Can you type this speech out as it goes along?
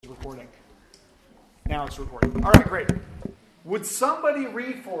recording. Now it's recording. All right, great. Would somebody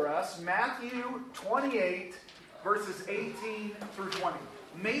read for us Matthew 28, verses 18 through 20?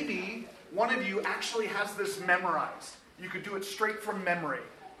 Maybe one of you actually has this memorized. You could do it straight from memory.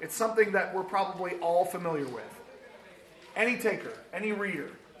 It's something that we're probably all familiar with. Any taker, any reader,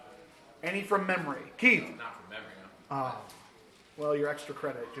 any from memory. Keith? Not from memory, no. Well, your extra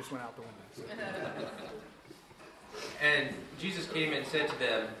credit just went out the window. And Jesus came and said to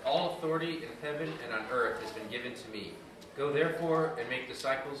them, "All authority in heaven and on earth has been given to me. Go therefore and make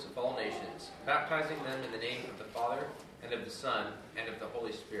disciples of all nations, baptizing them in the name of the Father and of the Son and of the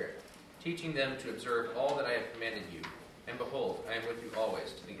Holy Spirit, teaching them to observe all that I have commanded you. And behold, I am with you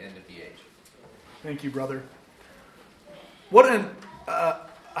always to the end of the age." Thank you, brother. What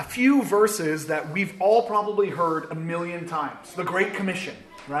a few verses that we've all probably heard a million times. The Great Commission,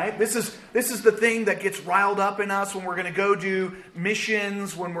 right? This is the thing that gets riled up in us when we're going to go do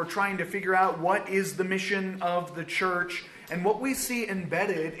missions, when we're trying to figure out what is the mission of the church. And what we see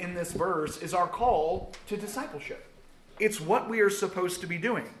embedded in this verse is our call to discipleship. It's what we are supposed to be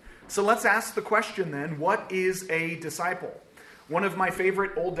doing. So let's ask the question then, what is a disciple? One of my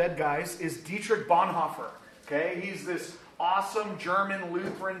favorite old dead guys is Dietrich Bonhoeffer. Okay, he's this awesome German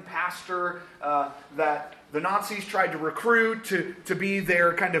Lutheran pastor that the Nazis tried to recruit to be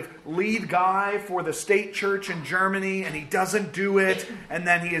their kind of lead guy for the state church in Germany, and he doesn't do it, and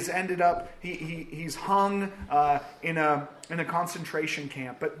then he has ended up, he's hung in a concentration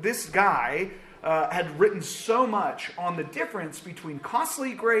camp. But this guy had written so much on the difference between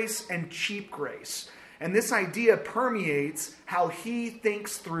costly grace and cheap grace. And this idea permeates how he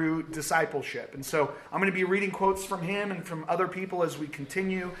thinks through discipleship. And so I'm going to be reading quotes from him and from other people as we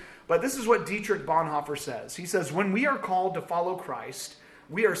continue. But this is what Dietrich Bonhoeffer says. He says, "When we are called to follow Christ,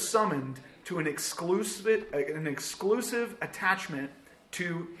 we are summoned to an exclusive attachment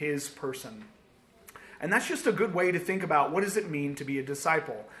to his person." And that's just a good way to think about what does it mean to be a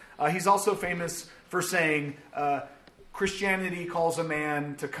disciple. He's also famous for saying, Christianity calls a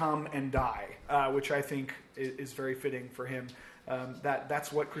man to come and die, which I think is very fitting for him.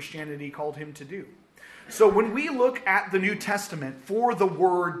 That's what Christianity called him to do. So when we look at the New Testament for the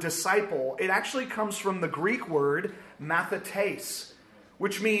word disciple, it actually comes from the Greek word mathetes,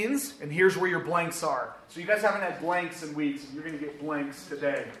 which means, and here's where your blanks are. So you guys haven't had blanks in weeks, and you're going to get blanks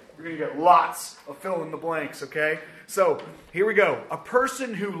today. You're going to get lots of fill in the blanks, okay? So here we go. A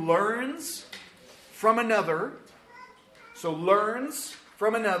person who learns from another. So learns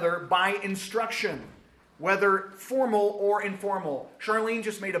from another by instruction, whether formal or informal. Charlene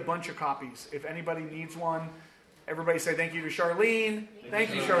just made a bunch of copies. If anybody needs one, everybody say thank you to Charlene.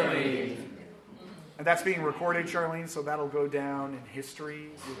 Thank you, Charlene. And that's being recorded, Charlene, so that'll go down in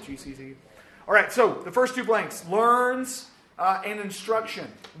history with GCC. All right, so the first two blanks, learns and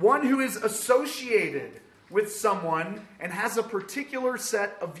instruction. One who is associated with someone and has a particular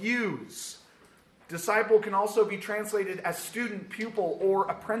set of views. Disciple can also be translated as student, pupil, or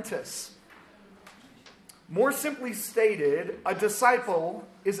apprentice. More simply stated, a disciple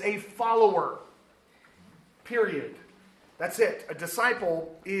is a follower. Period. That's it. A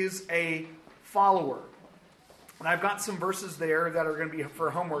disciple is a follower. And I've got some verses there that are going to be for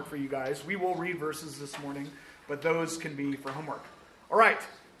homework for you guys. We will read verses this morning, but those can be for homework. All right.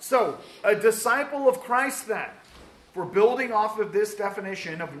 So, a disciple of Christ then. We're building off of this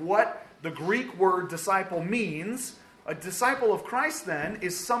definition of what the Greek word disciple means. A disciple of Christ, then,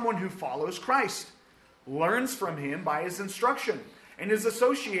 is someone who follows Christ, learns from him by his instruction, and is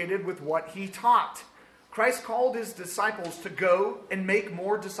associated with what he taught. Christ called his disciples to go and make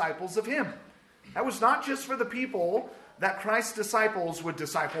more disciples of him. That was not just for the people that Christ's disciples would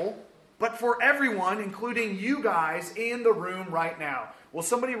disciple, but for everyone, including you guys in the room right now. Will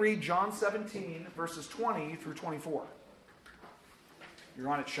somebody read John 17, verses 20 through 24? You're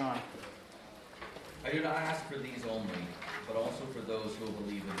on it, Sean. "I do not ask for these only, but also for those who will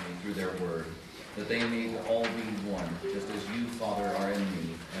believe in me through their word, that they may all be one, just as you, Father, are in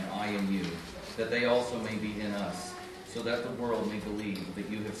me, and I in you, that they also may be in us, so that the world may believe that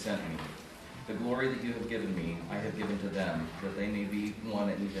you have sent me. The glory that you have given me, I have given to them, that they may be one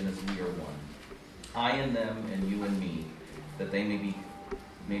even as we are one. I in them, and you in me, that they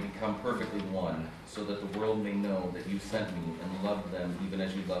may become perfectly one, so that the world may know that you sent me and loved them even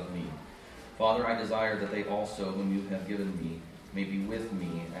as you loved me. Father, I desire that they also, whom you have given me, may be with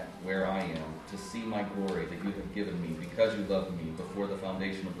me at where I am, to see my glory that you have given me, because you loved me before the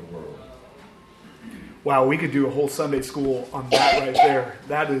foundation of the world." Wow, we could do a whole Sunday school on that right there.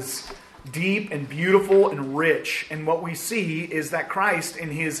 That is deep and beautiful and rich. And what we see is that Christ, in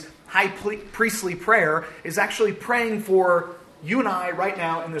his high priestly prayer, is actually praying for you and I right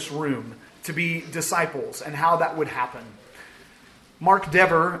now in this room to be disciples and how that would happen. Mark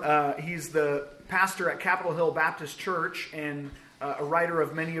Dever, he's the pastor at Capitol Hill Baptist Church and a writer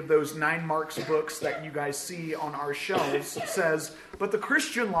of many of those 9 Marks books that you guys see on our shelves, says, but the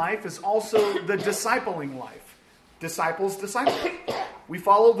Christian life is also the discipling life. Disciples disciple. We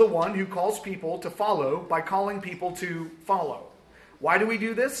follow the one who calls people to follow by calling people to follow. Why do we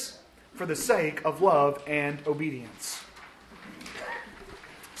do this? For the sake of love and obedience.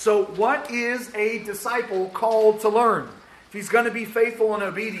 So what is a disciple called to learn? If he's going to be faithful and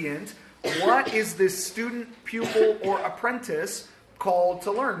obedient, what is this student, pupil, or apprentice called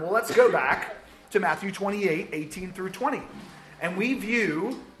to learn? Well, let's go back to Matthew 28, 18 through 20. And we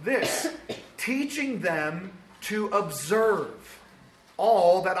view this, teaching them to observe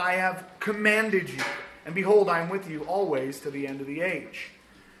all that I have commanded you. And behold, I am with you always to the end of the age.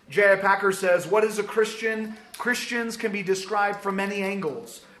 J.I. Packer says, what is a Christian? Christians can be described from many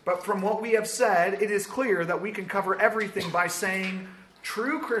angles. But from what we have said, it is clear that we can cover everything by saying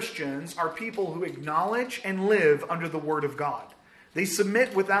true Christians are people who acknowledge and live under the Word of God. They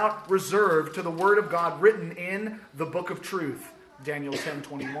submit without reserve to the Word of God written in the book of truth, Daniel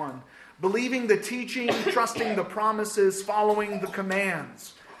 10:21. Believing the teaching, trusting the promises, following the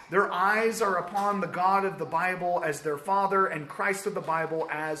commands. Their eyes are upon the God of the Bible as their Father and Christ of the Bible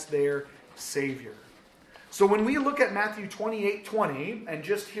as their Savior. So when we look at Matthew 28:20 and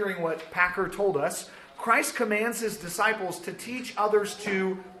just hearing what Packer told us, Christ commands his disciples to teach others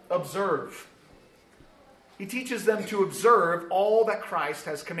to observe. He teaches them to observe all that Christ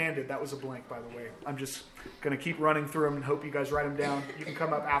has commanded. That was a blank, by the way. I'm just going to keep running through them and hope you guys write them down. You can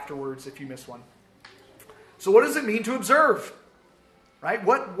come up afterwards if you miss one. So what does it mean to observe? Right?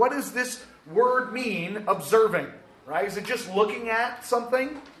 What does this word mean, observing? Right? Is it just looking at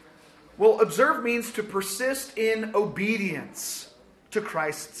something? Well, observe means to persist in obedience to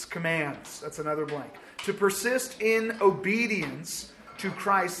Christ's commands. That's another blank. To persist in obedience to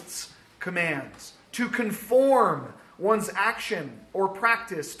Christ's commands. To conform one's action or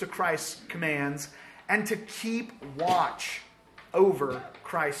practice to Christ's commands. And to keep watch over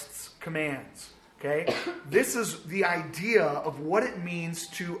Christ's commands. Okay? This is the idea of what it means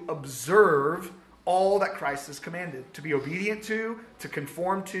to observe all that Christ has commanded. To be obedient to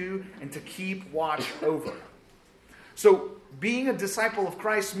conform to, and to keep watch over. So, being a disciple of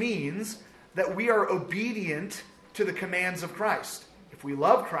Christ means that we are obedient to the commands of Christ. If we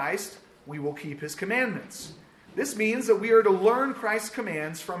love Christ, we will keep his commandments. This means that we are to learn Christ's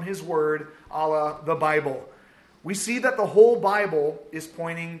commands from his word, a la the Bible. We see that the whole Bible is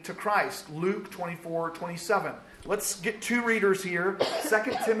pointing to Christ. Luke 24:27. Let's get 2 readers here.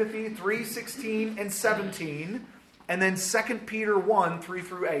 2 Timothy 3:16 and 17. And then 2 Peter 1, 3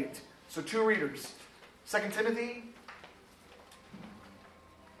 through 8. So 2 readers. 2 Timothy.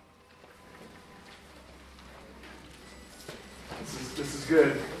 This is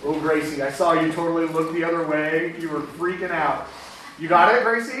good. Oh, Gracie, I saw you totally look the other way. You were freaking out. You got it,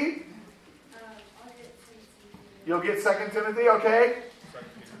 Gracie? You'll get 2 Timothy, okay?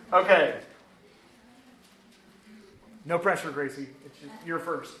 Okay. No pressure, Gracie. You're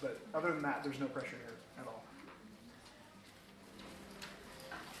first, but other than that, there's no pressure here at all.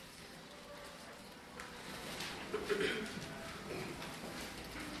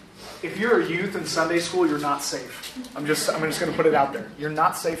 If you're a youth in Sunday school, you're not safe. I'm just going to put it out there. You're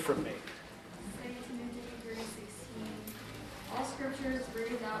not safe from me. 2 Timothy 3:16. All scripture is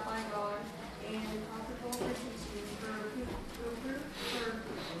breathed out by God and profitable for teaching, for reproof, for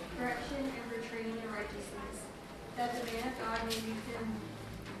correction, and for training in righteousness, that the man of God may be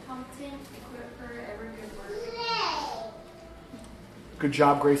competent, equipped for every good work. Good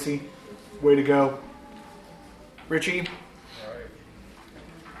job, Gracie. Way to go. Richie? All right.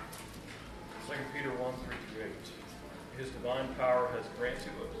 2 Peter 1:3-8. His divine power has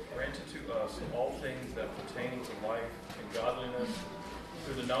granted to us all things that pertain to life and godliness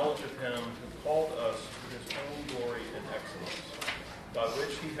through the knowledge of him who called us to his own glory and excellence, by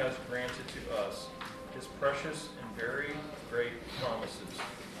which he has granted to us his precious and very great promises,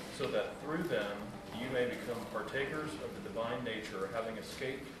 so that through them you may become partakers of the divine nature, having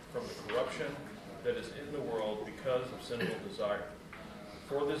escaped from the corruption that is in the world because of sinful desire.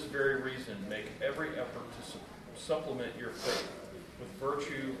 For this very reason, make every effort to supplement your faith with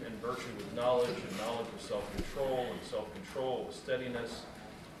virtue, and virtue with knowledge, and knowledge with self-control, and self-control with steadiness,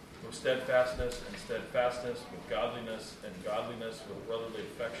 with steadfastness, and steadfastness with godliness, and godliness with brotherly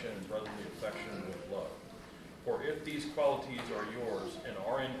affection, and brotherly affection with love. For if these qualities are yours and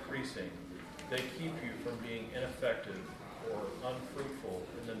are increasing, they keep you from being ineffective or unfruitful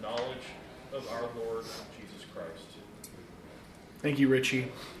in the knowledge of our Lord Jesus Christ. Thank you,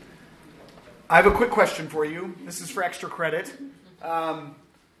 Richie. I have a quick question for you. This is for extra credit.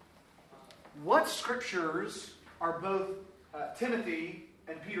 What scriptures are both Timothy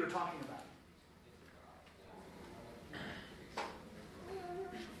and Peter talking about?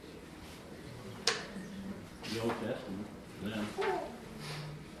 The Old Testament. Then.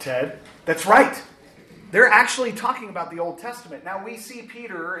 Ted, that's right. They're actually talking about the Old Testament. Now, we see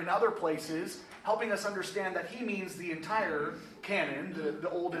Peter in other places helping us understand that he means the entire canon, the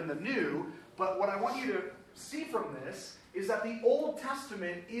Old and the New. But what I want you to see from this is that the Old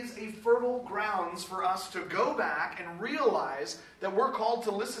Testament is a fertile grounds for us to go back and realize that we're called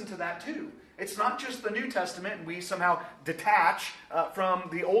to listen to that too. It's not just the New Testament and we somehow detach from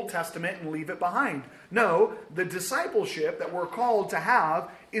the Old Testament and leave it behind. No, the discipleship that we're called to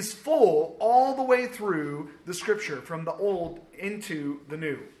have is full all the way through the Scripture, from the Old into the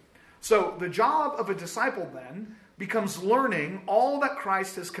New. So the job of a disciple then becomes learning all that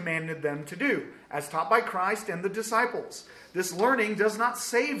Christ has commanded them to do, as taught by Christ and the disciples. This learning does not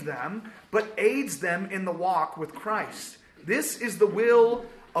save them, but aids them in the walk with Christ. This is the will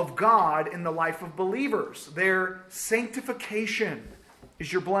of God in the life of believers. Their sanctification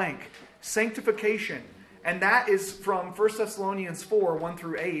is your blank. Sanctification. And that is from 1 Thessalonians 4, 1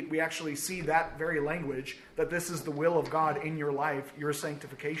 through 8. We actually see that very language, that this is the will of God in your life, your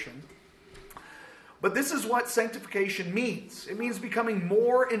sanctification. But this is what sanctification means. It means becoming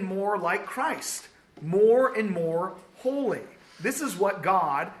more and more like Christ, more and more holy. This is what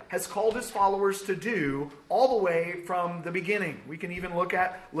God has called his followers to do all the way from the beginning. We can even look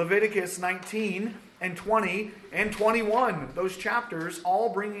at Leviticus 19 and 20 and 21. Those chapters all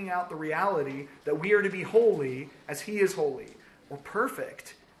bringing out the reality that we are to be holy as he is holy, or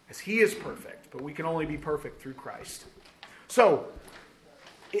perfect as he is perfect. But we can only be perfect through Christ. So,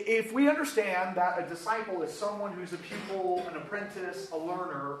 if we understand that a disciple is someone who's a pupil, an apprentice, a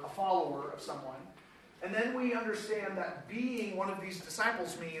learner, a follower of someone, and then we understand that being one of these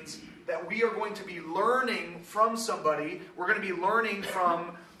disciples means that we are going to be learning from somebody, we're going to be learning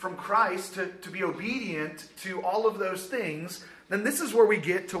from Christ to be obedient to all of those things, then this is where we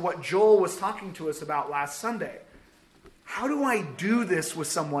get to what Joel was talking to us about last Sunday. How do I do this with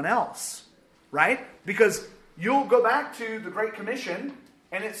someone else? Right? Because you'll go back to the Great Commission,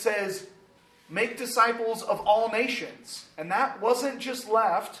 and it says, make disciples of all nations. And that wasn't just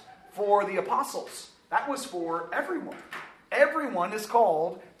left for the apostles. That was for everyone. Everyone is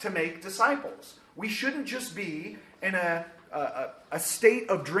called to make disciples. We shouldn't just be in a state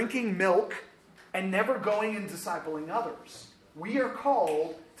of drinking milk and never going and discipling others. We are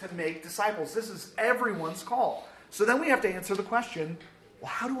called to make disciples. This is everyone's call. So then we have to answer the question, well,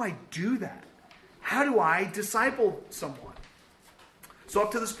 how do I do that? How do I disciple someone? So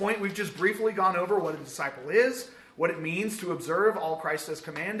up to this point, we've just briefly gone over what a disciple is, what it means to observe all Christ has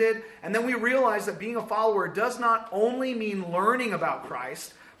commanded, and then we realize that being a follower does not only mean learning about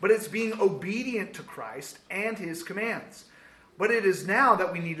Christ, but it's being obedient to Christ and his commands. But it is now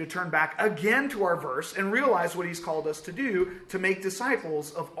that we need to turn back again to our verse and realize what he's called us to do, to make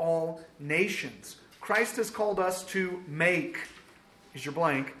disciples of all nations. Christ has called us to make, is your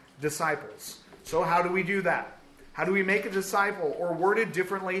blank, disciples. So how do we do that? How do we make a disciple? Or worded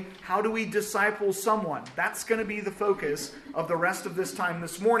differently, how do we disciple someone? That's going to be the focus of the rest of this time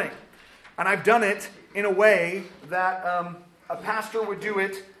this morning. And I've done it in a way that a pastor would do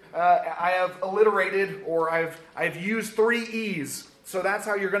it. I have alliterated, or I've used 3 E's. So that's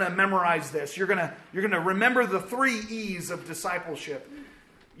how you're going to memorize this. You're going to remember the 3 E's of discipleship.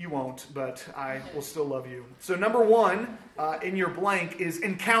 You won't, but I will still love you. So number 1 in your blank is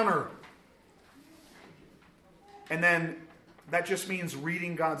encounter. And then that just means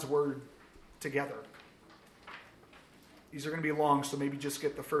reading God's Word together. These are going to be long, so maybe just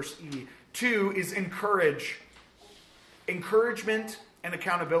get the first E. 2 is encourage. Encouragement and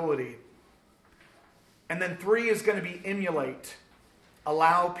accountability. And then 3 is going to be emulate.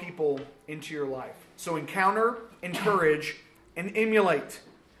 Allow people into your life. So encounter, encourage, and emulate.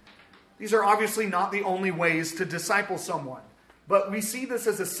 These are obviously not the only ways to disciple someone. But we see this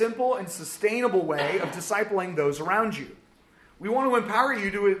as a simple and sustainable way of discipling those around you. We want to empower you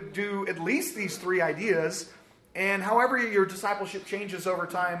to do at least these 3 ideas, and however your discipleship changes over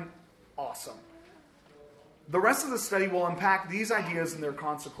time, awesome. The rest of the study will unpack these ideas and their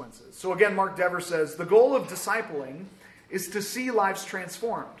consequences. So again, Mark Dever says, the goal of discipling is to see lives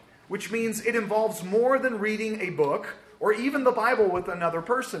transformed, which means it involves more than reading a book or even the Bible with another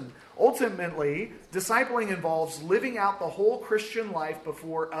person. Ultimately, discipling involves living out the whole Christian life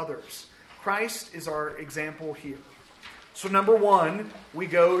before others. Christ is our example here. So number 1, we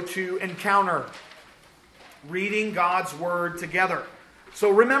go to encounter. reading God's Word together. So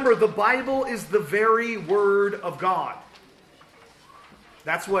remember, the Bible is the very Word of God.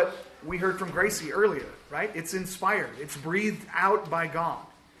 That's what we heard from Gracie earlier, right? It's inspired. It's breathed out by God.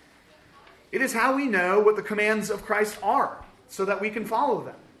 It is how we know what the commands of Christ are, so that we can follow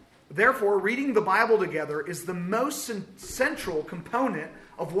them. Therefore, reading the Bible together is the most central component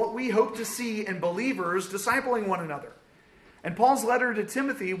of what we hope to see in believers discipling one another. In Paul's letter to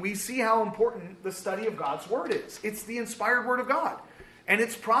Timothy, we see how important the study of God's Word is. It's the inspired Word of God. And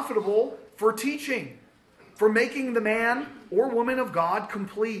it's profitable for teaching, for making the man or woman of God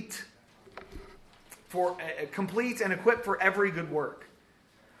complete and equipped for every good work.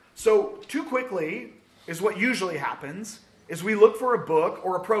 So, too quickly is what usually happens, is we look for a book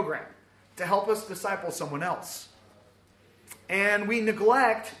or a program to help us disciple someone else. And we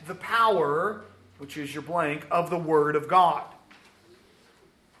neglect the power, which is your blank, of the Word of God.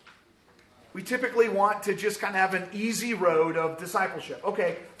 We typically want to just kind of have an easy road of discipleship.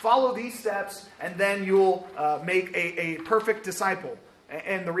 Okay, follow these steps and then you'll make a perfect disciple.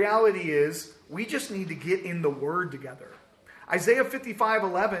 And the reality is, we just need to get in the Word together. Isaiah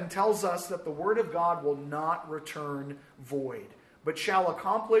 55:11 tells us that the Word of God will not return void, but shall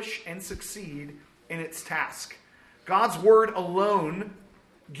accomplish and succeed in its task. God's Word alone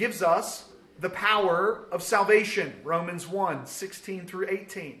gives us the power of salvation, Romans 1:16 through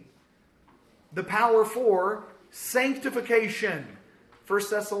 18. The power for sanctification, 1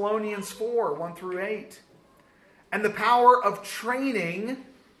 Thessalonians 4:1 through 8. And the power of training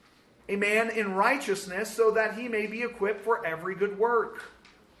a man in righteousness so that he may be equipped for every good work.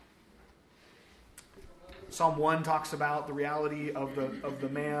 Psalm 1 talks about the reality of the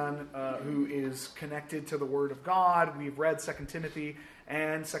man who is connected to the Word of God. We've read 2 Timothy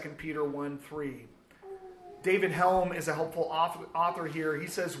and 2 Peter 1:3. David Helm is a helpful author here. He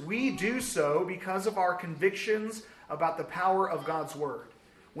says, we do so because of our convictions about the power of God's Word.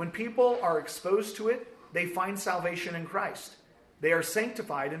 When people are exposed to it, they find salvation in Christ. They are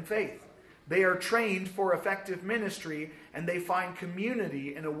sanctified in faith. They are trained for effective ministry, and they find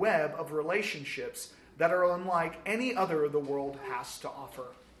community in a web of relationships that are unlike any other the world has to offer.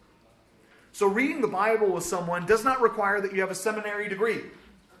 So reading the Bible with someone does not require that you have a seminary degree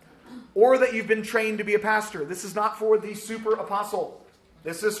or that you've been trained to be a pastor. This is not for the super apostle.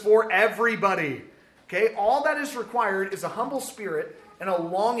 This is for everybody. Okay? All that is required is a humble spirit and a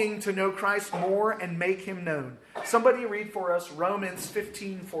longing to know Christ more and make Him known. Somebody read for us Romans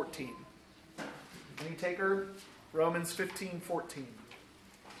 15:14. Any taker? Romans 15:14.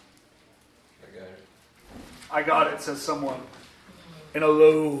 I got it. I got it, says someone in a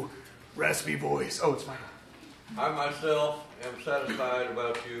low, raspy voice. Oh, it's fine. I myself am satisfied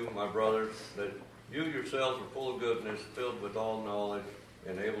about you, my brothers, that you yourselves are full of goodness, filled with all knowledge,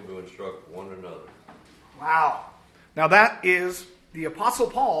 and able to instruct one another. Wow. Now that is the Apostle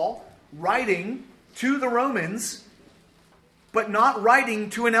Paul writing to the Romans, but not writing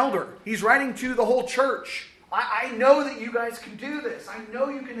to an elder. He's writing to the whole church. I know that you guys can do this. I know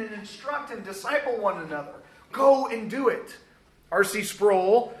you can instruct and disciple one another. Go and do it. R.C.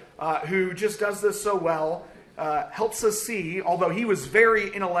 Sproul, who just does this so well, helps us see, although he was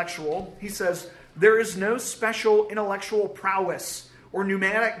very intellectual, he says, there is no special intellectual prowess or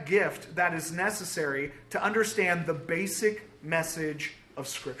pneumatic gift that is necessary to understand the basic message of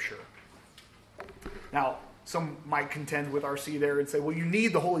Scripture. Now, some might contend with R.C. there and say, well, you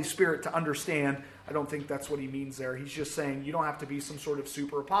need the Holy Spirit to understand. I don't think that's what he means there. He's just saying you don't have to be some sort of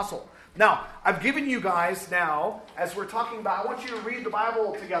super apostle. Now, I've given you guys now, as we're talking about, I want you to read the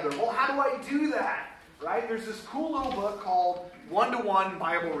Bible together. Well, how do I do that? Right? There's this cool little book called One-to-One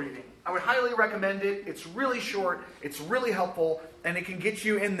Bible Reading. I would highly recommend it. It's really short. It's really helpful. And it can get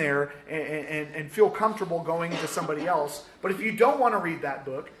you in there and feel comfortable going to somebody else. But if you don't want to read that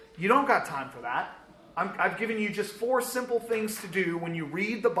book, you don't got time for that. I've given you just 4 simple things to do when you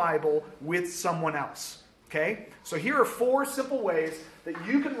read the Bible with someone else. Okay? So here are 4 simple ways that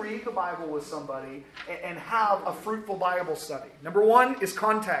you can read the Bible with somebody and have a fruitful Bible study. Number 1 is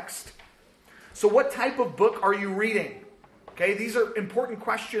context. So what type of book are you reading? Okay, these are important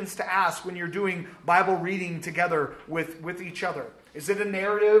questions to ask when you're doing Bible reading together with each other. Is it a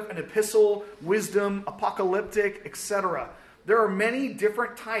narrative, an epistle, wisdom, apocalyptic, etc.? There are many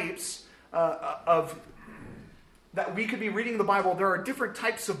different types of that we could be reading the Bible. There are different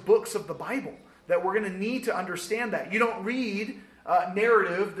types of books of the Bible that we're going to need to understand that. You don't read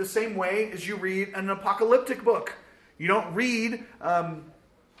narrative the same way as you read an apocalyptic book. You don't read an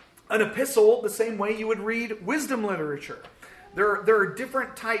epistle the same way you would read wisdom literature. There are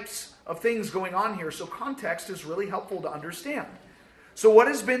different types of things going on here, so context is really helpful to understand. So what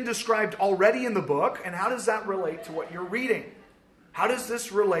has been described already in the book, and how does that relate to what you're reading? How does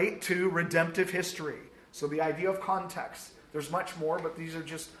this relate to redemptive history? So the idea of context. There's much more, but these are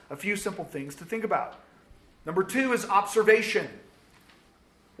just a few simple things to think about. Number 2 is observation.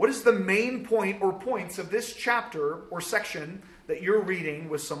 What is the main point or points of this chapter or section that you're reading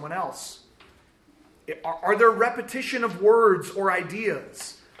with someone else? Are there repetition of words or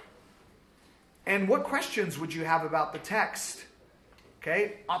ideas? And what questions would you have about the text?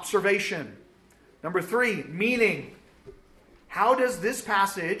 Okay, observation. Number 3, meaning. How does this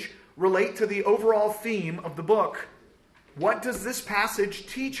passage relate to the overall theme of the book? What does this passage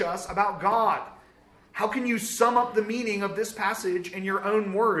teach us about God? How can you sum up the meaning of this passage in your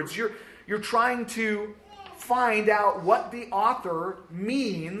own words? You're trying to find out what the author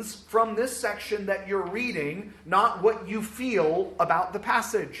means from this section that you're reading, not what you feel about the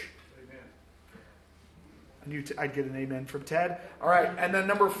passage. I'd get an amen from Ted. All right, and then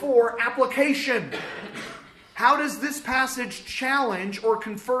number 4, application. How does this passage challenge or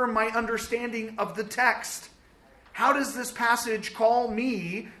confirm my understanding of the text? How does this passage call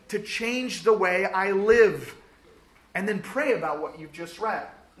me to change the way I live? And then pray about what you've just read.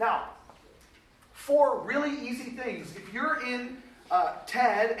 Now, 4 really easy things. If you're in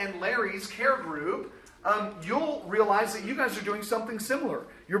Ted and Larry's care group, you'll realize that you guys are doing something similar.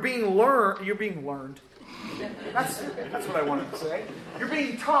 You're being learned. That's what I wanted to say. You're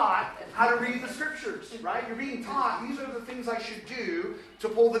being taught how to read the scriptures, right? You're being taught these are the things I should do to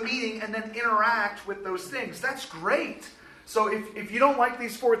pull the meaning and then interact with those things. That's great. So if you don't like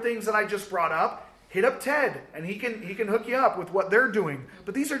these 4 things that I just brought up, hit up Ted and he can hook you up with what they're doing.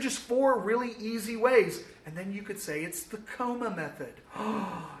 But these are just 4 really easy ways. And then you could say it's the coma method.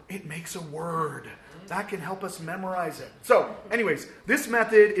 It makes a word. That can help us memorize it. So anyways, this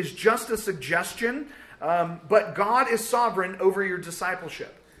method is just a suggestion. But God is sovereign over your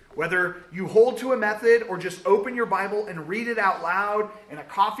discipleship. Whether you hold to a method or just open your Bible and read it out loud in a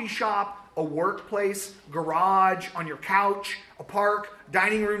coffee shop, a workplace, garage, on your couch, a park,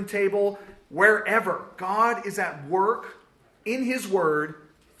 dining room table, wherever, God is at work in His Word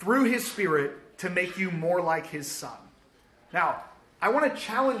through His Spirit to make you more like His Son. Now, I want to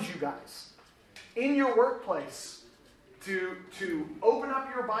challenge you guys in your workplace to open up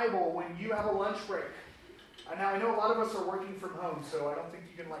your Bible when you have a lunch break. Now, I know a lot of us are working from home, so I don't think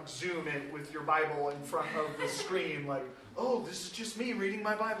you can zoom it with your Bible in front of the screen, oh, this is just me reading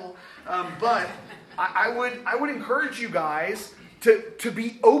my Bible. But I would encourage you guys to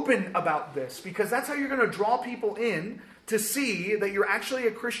be open about this, because that's how you're going to draw people in to see that you're actually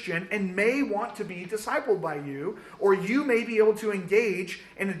a Christian and may want to be discipled by you, or you may be able to engage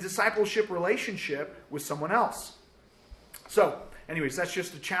in a discipleship relationship with someone else. So, anyways, that's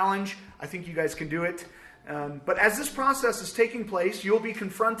just a challenge. I think you guys can do it. But as this process is taking place, you'll be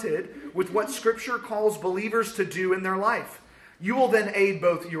confronted with what Scripture calls believers to do in their life. You will then aid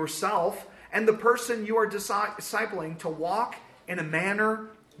both yourself and the person you are discipling to walk in a manner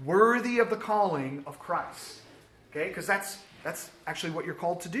worthy of the calling of Christ. Okay? Because that's actually what you're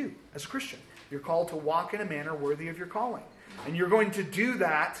called to do as a Christian. You're called to walk in a manner worthy of your calling. And you're going to do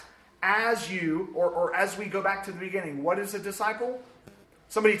that as you, or as we go back to the beginning. What is a disciple?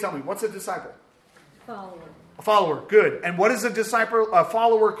 Somebody tell me, what's a disciple? Follower. A follower, good. And what is a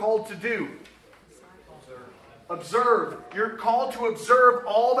follower called to do? Observe. You're called to observe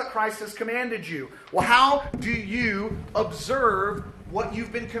all that Christ has commanded you. Well, how do you observe what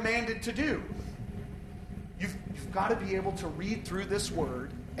you've been commanded to do? You've got to be able to read through this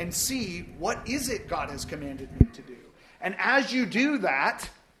word and see what is it God has commanded me to do. And as you do that,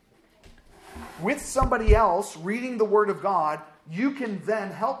 with somebody else reading the word of God, you can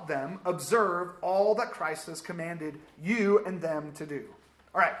then help them observe all that Christ has commanded you and them to do.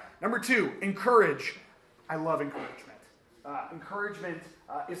 All right, number 2, encourage. I love encouragement. Encouragement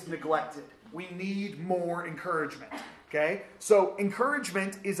is neglected. We need more encouragement. Okay? So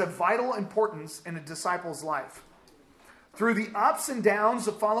encouragement is of vital importance in a disciple's life. Through the ups and downs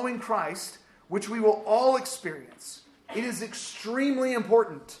of following Christ, which we will all experience, it is extremely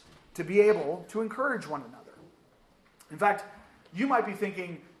important to be able to encourage one another. In fact, you might be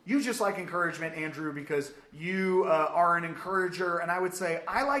thinking, you just like encouragement, Andrew, because you are an encourager. And I would say,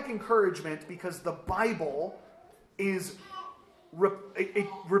 I like encouragement because the Bible it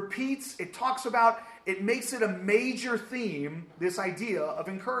repeats, it talks about, it makes it a major theme, this idea of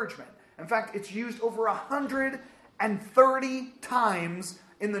encouragement. In fact, it's used over 130 times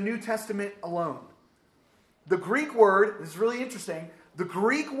in the New Testament alone. The Greek word, this is really interesting, the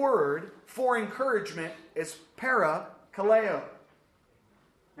Greek word for encouragement is parakaleo.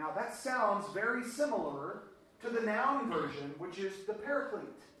 Now that sounds very similar to the noun version, which is the paraclete.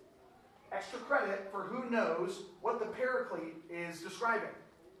 Extra credit for who knows what the paraclete is describing.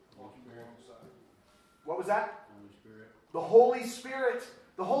 What was that? Holy Spirit. The Holy Spirit.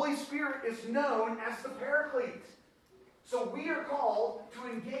 The Holy Spirit is known as the paraclete. So we are called to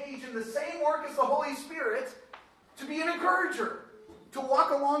engage in the same work as the Holy Spirit, to be an encourager, to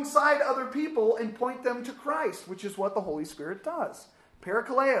walk alongside other people and point them to Christ, which is what the Holy Spirit does.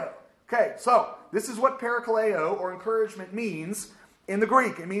 Parakaleo. Okay, so this is what parakaleo or encouragement means in the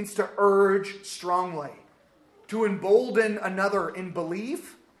Greek. It means to urge strongly, to embolden another in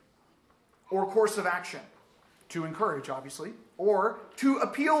belief or course of action. To encourage, obviously, or to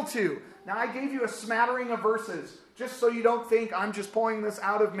appeal to. Now, I gave you a smattering of verses, just so you don't think I'm just pulling this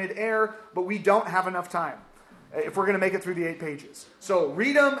out of midair, but we don't have enough time if we're going to make it through the 8 pages. So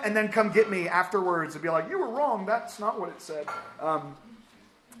read them and then come get me afterwards and be like, you were wrong, that's not what it said.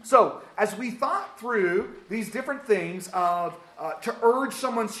 So, as we thought through these different things of to urge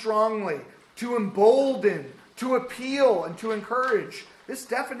someone strongly, to embolden, to appeal, and to encourage, this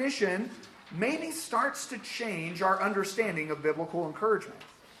definition maybe starts to change our understanding of biblical encouragement.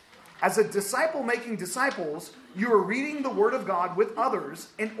 As a disciple making disciples, you are reading the Word of God with others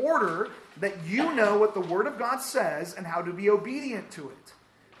in order that you know what the Word of God says and how to be obedient to it.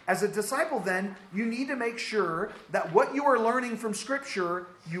 As a disciple, then, you need to make sure that what you are learning from Scripture,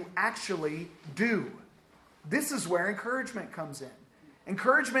 you actually do. This is where encouragement comes in.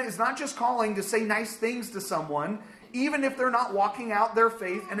 Encouragement is not just calling to say nice things to someone, even if they're not walking out their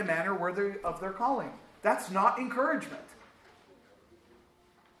faith in a manner worthy of their calling. That's not encouragement.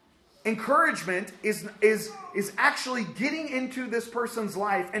 Encouragement is actually getting into this person's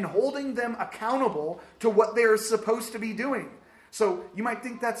life and holding them accountable to what they're supposed to be doing. So you might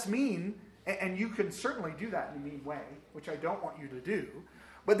think that's mean, and you can certainly do that in a mean way, which I don't want you to do.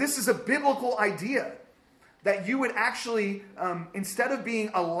 But this is a biblical idea that you would actually, instead of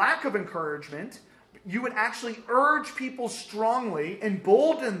being a lack of encouragement, you would actually urge people strongly,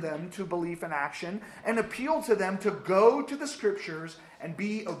 embolden them to belief and action, and appeal to them to go to the Scriptures and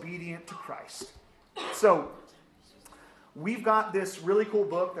be obedient to Christ. So, we've got this really cool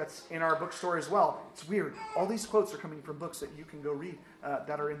book that's in our bookstore as well. It's weird. All these quotes are coming from books that you can go read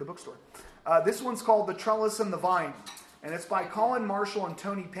that are in the bookstore. This one's called The Trellis and the Vine, and it's by Colin Marshall and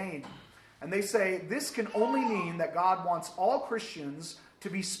Tony Payne. And they say, this can only mean that God wants all Christians to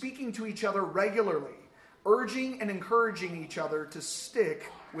be speaking to each other regularly, urging and encouraging each other to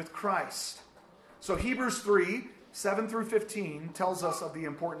stick with Christ. So Hebrews 3, 7 through 15 tells us of the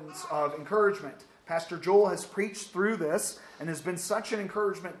importance of encouragement. Pastor Joel has preached through this and has been such an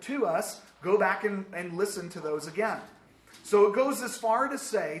encouragement to us. Go back and listen to those again. So it goes as far to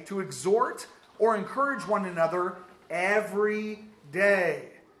say to exhort or encourage one another every day,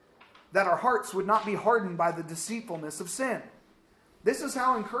 that our hearts would not be hardened by the deceitfulness of sin. This is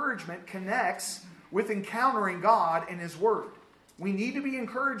how encouragement connects with encountering God and His Word. We need to be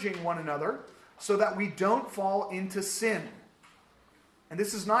encouraging one another so that we don't fall into sin. And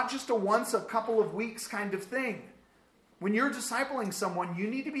this is not just a once a couple of weeks kind of thing. When you're discipling someone, you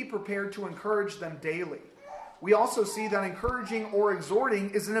need to be prepared to encourage them daily. We also see that encouraging or exhorting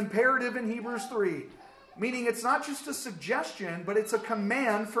is an imperative in Hebrews 3. Meaning it's not just a suggestion, but it's a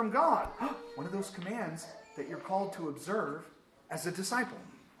command from God. One of those commands that you're called to observe as a disciple.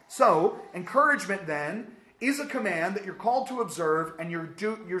 So, encouragement then is a command that you're called to observe, and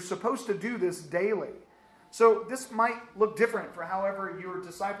you're supposed to do this daily. So this might look different for however you're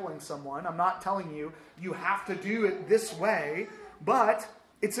discipling someone. I'm not telling you you have to do it this way, but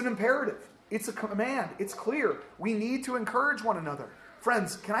it's an imperative. It's a command. It's clear. We need to encourage one another.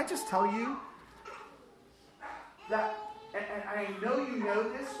 Friends, can I just tell you that, and I know you know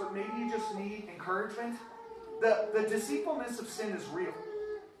this, but maybe you just need encouragement. The deceitfulness of sin is real.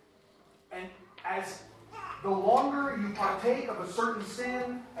 And as the longer you partake of a certain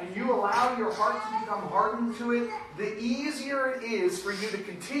sin and you allow your heart to become hardened to it, the easier it is for you to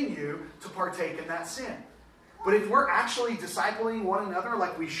continue to partake in that sin. But if we're actually discipling one another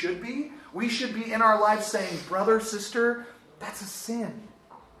like we should be in our lives saying, brother, sister, that's a sin.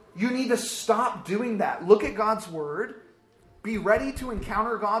 You need to stop doing that. Look at God's Word. Be ready to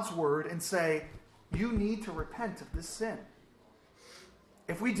encounter God's Word and say, you need to repent of this sin.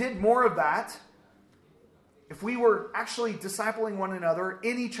 If we did more of that, if we were actually discipling one another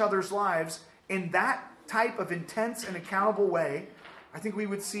in each other's lives in that type of intense and accountable way, I think we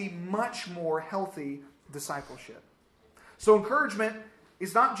would see much more healthy discipleship. So encouragement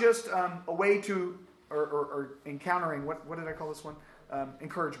is not just a way to, or encountering, what did I call this one?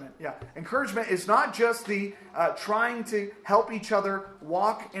 Encouragement. Yeah. Encouragement is not just the trying to help each other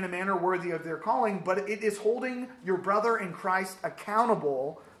walk in a manner worthy of their calling, but it is holding your brother in Christ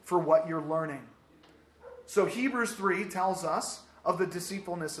accountable for what you're learning. So Hebrews 3 tells us of the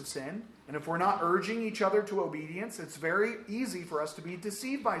deceitfulness of sin. And if we're not urging each other to obedience, it's very easy for us to be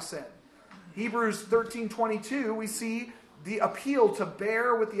deceived by sin. Hebrews 13:22, we see the appeal to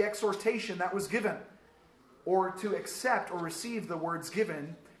bear with the exhortation that was given, or to accept or receive the words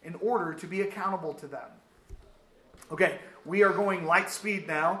given in order to be accountable to them. Okay, we are going light speed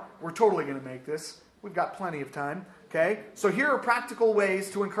now. We're totally going to make this. We've got plenty of time. Okay, so here are practical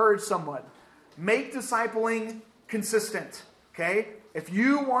ways to encourage someone. Make discipling consistent. Okay, if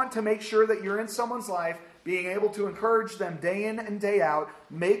you want to make sure that you're in someone's life, being able to encourage them day in and day out,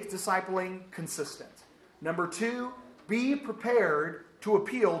 make discipling consistent. Number 2, be prepared to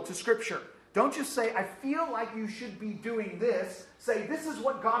appeal to Scripture. Don't just say, I feel like you should be doing this. Say, this is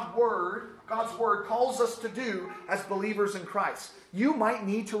what God's Word calls us to do as believers in Christ. You might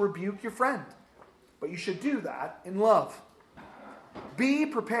need to rebuke your friend, but you should do that in love. Be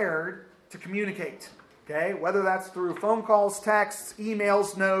prepared to communicate. Okay, whether that's through phone calls, texts,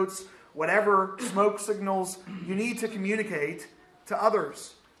 emails, notes, whatever smoke signals you need to communicate to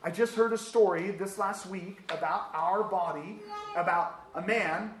others. I just heard a story this last week about our body, about a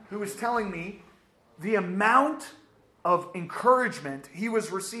man who was telling me the amount of encouragement he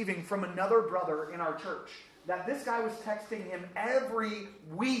was receiving from another brother in our church. That this guy was texting him every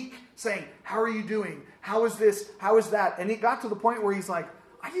week saying, how are you doing? How is this? How is that? And it got to the point where he's like,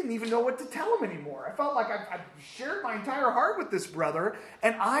 I didn't even know what to tell him anymore. I felt like I shared my entire heart with this brother.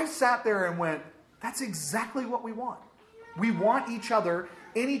 And I sat there and went, that's exactly what we want. We want each other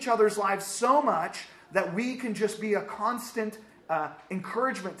in each other's lives so much that we can just be a constant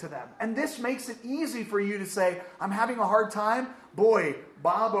encouragement to them. And this makes it easy for you to say, I'm having a hard time. Boy,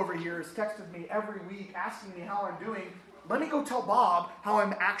 Bob over here has texted me every week asking me how I'm doing. Let me go tell Bob how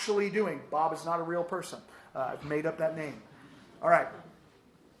I'm actually doing. Bob is not a real person. I've made up that name. All right.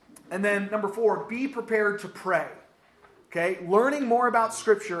 And then number 4, be prepared to pray. Okay, learning more about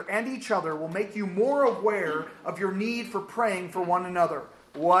Scripture and each other will make you more aware of your need for praying for one another.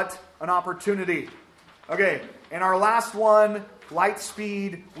 What an opportunity. Okay, and our last one, light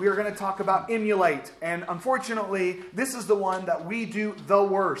speed, we are going to talk about emulate. And unfortunately, this is the one that we do the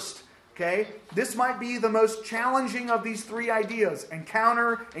worst. Okay, this might be the most challenging of these 3 ideas: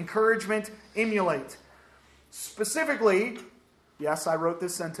 encounter, encouragement, emulate. Specifically, yes, I wrote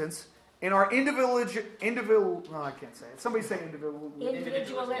this sentence. In our I can't say it. Somebody say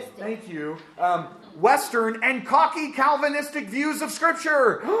Individualistic. Thank you. Western and cocky Calvinistic views of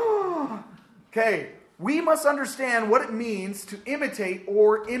Scripture. Okay, we must understand what it means to imitate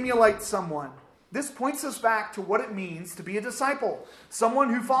or emulate someone. This points us back to what it means to be a disciple.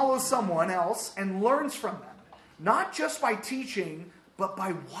 Someone who follows someone else and learns from them. Not just by teaching, but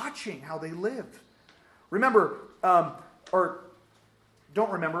by watching how they live. Remember, don't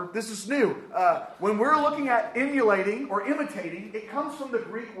remember, this is new. When we're looking at emulating or imitating, it comes from the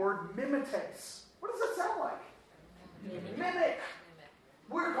Greek word mimetes. What does that sound like? Mimic.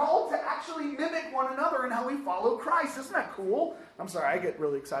 We're called to actually mimic one another in how we follow Christ. Isn't that cool? I'm sorry, I get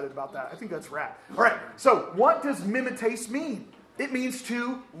really excited about that. I think that's rad. All right, so what does mimetes mean? It means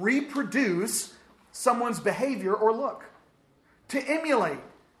to reproduce someone's behavior or look. To emulate,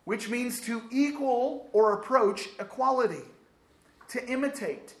 which means to equal or approach equality. To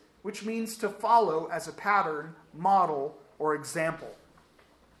imitate, which means to follow as a pattern, model, or example.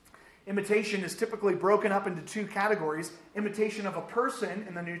 Imitation is typically broken up into 2 categories: imitation of a person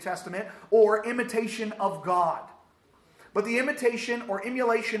in the New Testament, or imitation of God. But the imitation or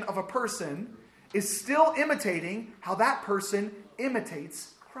emulation of a person is still imitating how that person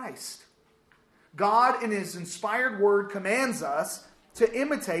imitates Christ. God, in His inspired word, commands us to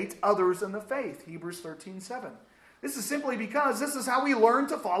imitate others in the faith. Hebrews 13:7. This is simply because this is how we learn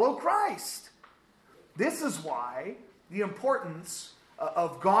to follow Christ. This is why the importance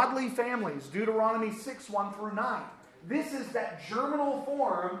of godly families, Deuteronomy 6:1-9. This is that germinal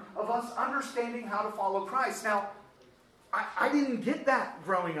form of us understanding how to follow Christ. Now, I didn't get that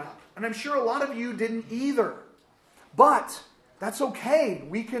growing up, and I'm sure a lot of you didn't either. But that's okay.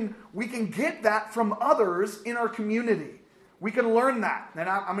 We can get that from others in our community. We can learn that. And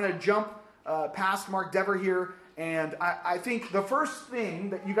I'm going to jump past Mark Dever here. And I think the first thing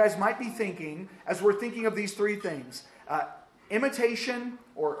that you guys might be thinking as we're thinking of these 3 things, imitation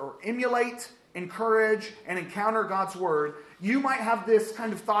or emulate, encourage, and encounter God's Word, you might have this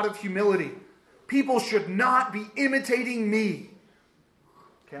kind of thought of humility. People should not be imitating me.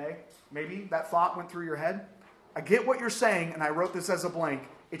 Okay? Maybe that thought went through your head. I get what you're saying, and I wrote this as a blank.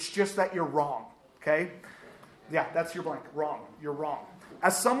 It's just that you're wrong, okay? Yeah, that's your blank. Wrong. You're wrong.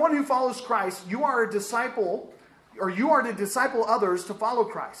 As someone who follows Christ, you are a disciple, or you are to disciple others to follow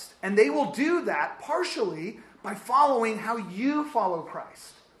Christ. And they will do that partially by following how you follow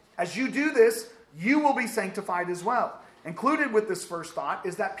Christ. As you do this, you will be sanctified as well. Included with this first thought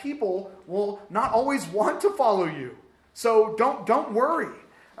is that people will not always want to follow you. So don't worry.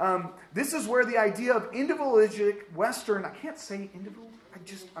 This is where the idea of individualistic Western, I can't say individual,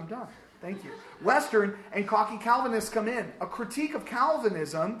 I'm done. Thank you. Western and cocky Calvinists come in. A critique of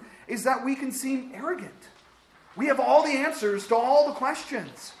Calvinism is that we can seem arrogant. We have all the answers to all the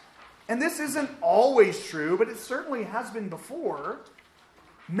questions. And this isn't always true, but it certainly has been before.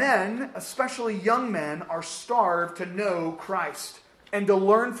 Men, especially young men, are starved to know Christ and to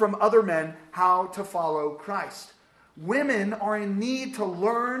learn from other men how to follow Christ. Women are in need to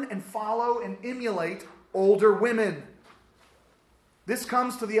learn and follow and emulate older women. This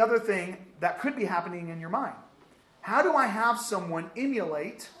comes to the other thing that could be happening in your mind. How do I have someone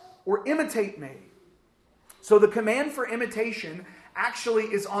emulate or imitate me? So the command for imitation actually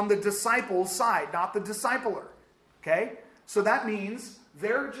is on the disciple's side, not the discipler. Okay? So that means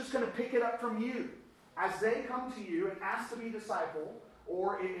they're just going to pick it up from you. As they come to you and ask to be discipled,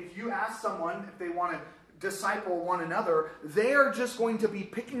 or if you ask someone if they want to disciple one another, they're just going to be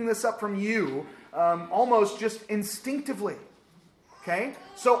picking this up from you almost just instinctively. Okay?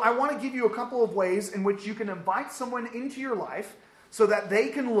 So I want to give you a couple of ways in which you can invite someone into your life so that they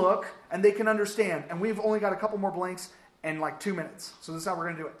can look and they can understand. And we've only got a couple more blanks and like 2 minutes. So this is how we're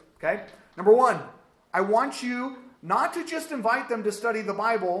going to do it. Okay? Number one, I want you not to just invite them to study the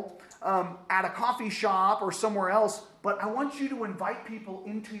Bible at a coffee shop or somewhere else, but I want you to invite people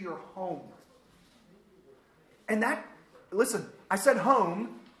into your home. And that, listen, I said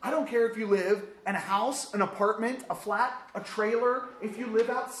home. I don't care if you live in a house, an apartment, a flat, a trailer, if you live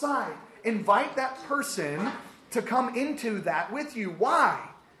outside. Invite that person to come into that with you. Why?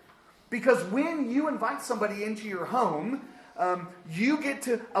 Because when you invite somebody into your home, you get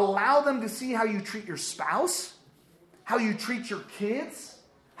to allow them to see how you treat your spouse, how you treat your kids,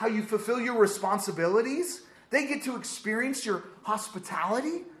 how you fulfill your responsibilities. They get to experience your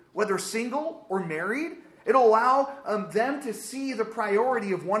hospitality, whether single or married. It'll allow them to see the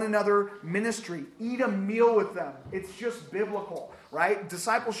priority of one another ministry. Eat a meal with them. It's just biblical, right?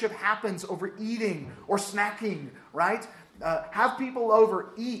 Discipleship happens over eating or snacking, right? Have people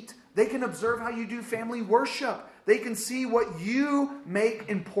over, eat. They can observe how you do family worship. They can see what you make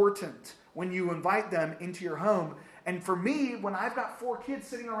important when you invite them into your home. And for me, when I've got 4 kids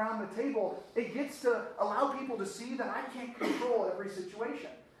sitting around the table, it gets to allow people to see that I can't control every situation.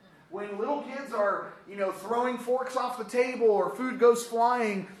 When little kids are, throwing forks off the table or food goes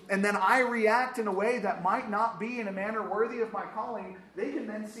flying, and then I react in a way that might not be in a manner worthy of my calling, they can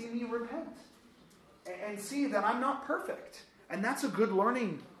then see me repent and see that I'm not perfect. And that's a good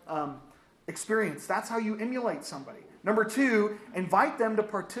learning experience. That's how you emulate somebody. Number 2, invite them to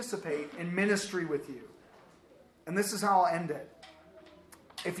participate in ministry with you. And this is how I'll end it.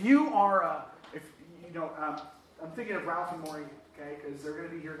 If you are, I'm thinking of Ralph and Maury, okay, because they're going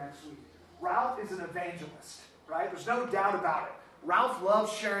to be here next week. Ralph is an evangelist, right? There's no doubt about it. Ralph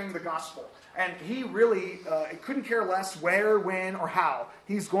loves sharing the gospel. And he really couldn't care less where, when, or how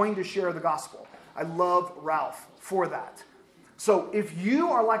he's going to share the gospel. I love Ralph for that. So if you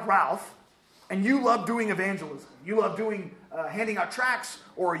are like Ralph, and you love doing evangelism, you love doing handing out tracts,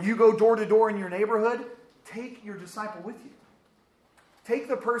 or you go door to door in your neighborhood, take your disciple with you. Take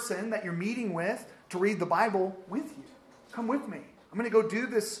the person that you're meeting with to read the Bible with you. Come with me. I'm going to go do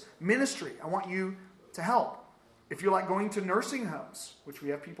this ministry. I want you to help. If you like going to nursing homes, which we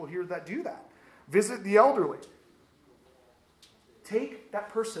have people here that do that, visit the elderly. Take that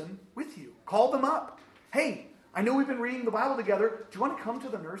person with you. Call them up. Hey, I know we've been reading the Bible together. Do you want to come to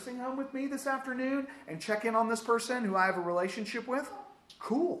the nursing home with me this afternoon and check in on this person who I have a relationship with?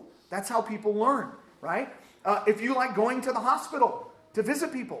 Cool. That's how people learn, right? If you like going to the hospital to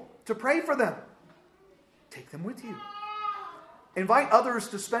visit people, to pray for them, take them with you. Invite others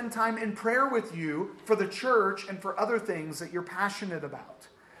to spend time in prayer with you for the church and for other things that you're passionate about.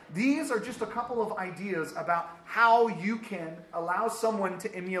 These are just a couple of ideas about how you can allow someone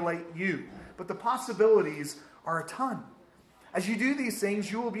to emulate you. But the possibilities are a ton. As you do these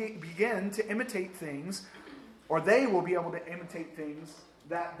things, you will begin to imitate things, or they will be able to imitate things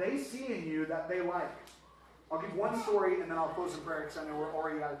that they see in you that they like. I'll give one story and then I'll close in prayer because I know we're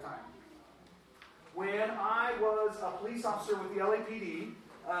already out of time. When I was a police officer with the LAPD,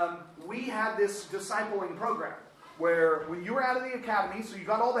 we had this discipling program where when you were out of the academy, so you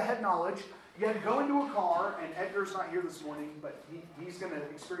got all the head knowledge, You had to go into a car, and Edgar's not here this morning, but he's going to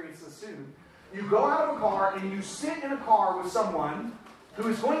experience this soon. You go out of a car, and you sit in a car with someone who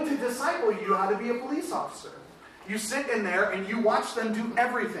is going to disciple you how to be a police officer. You sit in there and you watch them do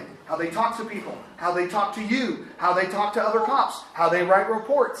everything. How they talk to people, how they talk to you, how they talk to other cops, how they write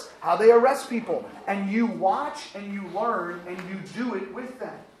reports, how they arrest people. And you watch and you learn and you do it with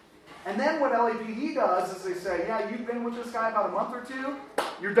them. And then what LAPD does is they say, yeah, you've been with this guy about a month or two,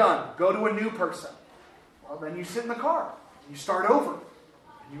 you're done. Go to a new person. Well, then you sit in the car. You start over.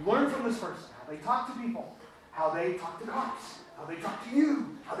 And you learn from this person how they talk to people, how they talk to cops, how they talk to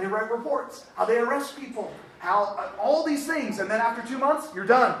you, how they write reports, how they arrest people, how all these things. And then after 2 months, you're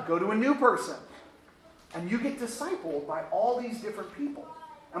done. Go to a new person. And you get discipled by all these different people.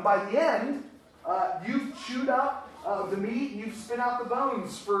 And by the end, you've chewed up the meat and you've spit out the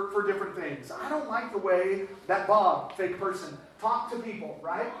bones for different things. I don't like the way that Bob, fake person, talked to people,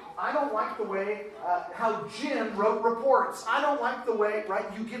 right? I don't like the way how Jim wrote reports. I don't like the way, right?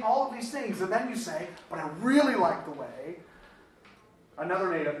 You get all of these things and then you say, but I really like the way, another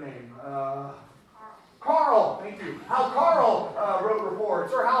made-up name, Carl, thank you. How Carl wrote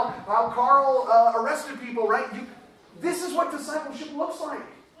reports, or how Carl arrested people, right? This is what discipleship looks like.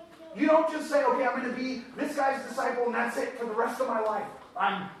 You don't just say, okay, I'm going to be this guy's disciple and that's it for the rest of my life.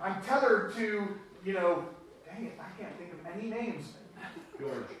 I'm tethered to, dang it, I can't think of any names.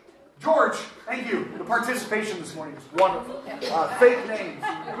 George, thank you. The participation this morning was wonderful. Fake names.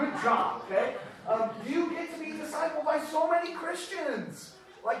 Good job, okay? You get to be discipled by so many Christians.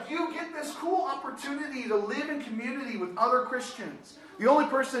 Like, you get this cool opportunity to live in community with other Christians. The only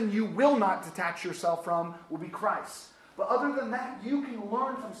person you will not detach yourself from will be Christ. But other than that, you can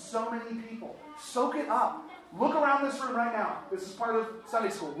learn from so many people. Soak it up. Look around this room right now. This is part of Sunday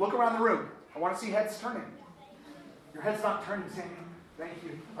school. Look around the room. I want to see heads turning. Your head's not turning, Sandy. Thank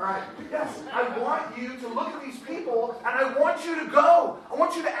you. All right. Yes, I want you to look at these people, and I want you to go. I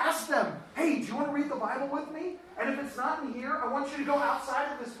want you to ask them, hey, do you want to read the Bible with me? And if it's not in here, I want you to go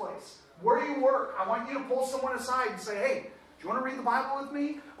outside of this place, where you work. I want you to pull someone aside and say, hey, do you want to read the Bible with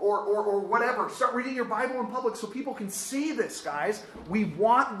me? Or whatever. Start reading your Bible in public so people can see this, guys. We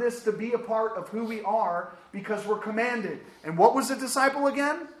want this to be a part of who we are because we're commanded. And what was a disciple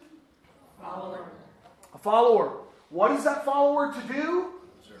again? Follower. A follower. What is that follower to do?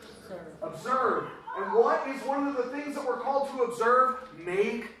 Observe. And what is one of the things that we're called to observe?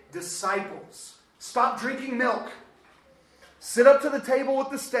 Make disciples. Stop drinking milk. Sit up to the table with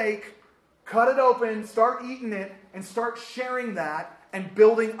the steak. Cut it open. Start eating it. And start sharing that and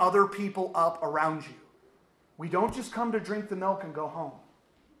building other people up around you. We don't just come to drink the milk and go home.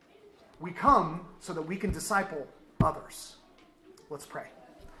 We come so that we can disciple others. Let's pray.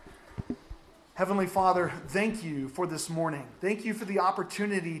 Heavenly Father, thank you for this morning. Thank you for the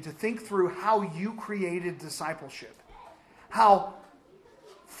opportunity to think through how you created discipleship. How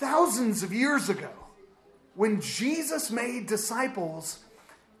thousands of years ago, when Jesus made disciples,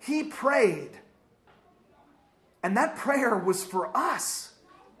 he prayed. And that prayer was for us.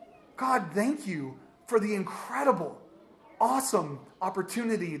 God, thank you for the incredible, awesome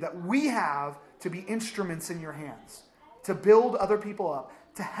opportunity that we have to be instruments in your hands, to build other people up,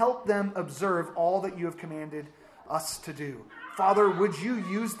 to help them observe all that you have commanded us to do. Father, would you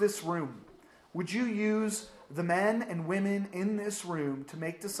use this room? Would you use the men and women in this room to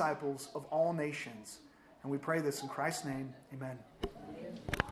make disciples of all nations? And we pray this in Christ's name. Amen.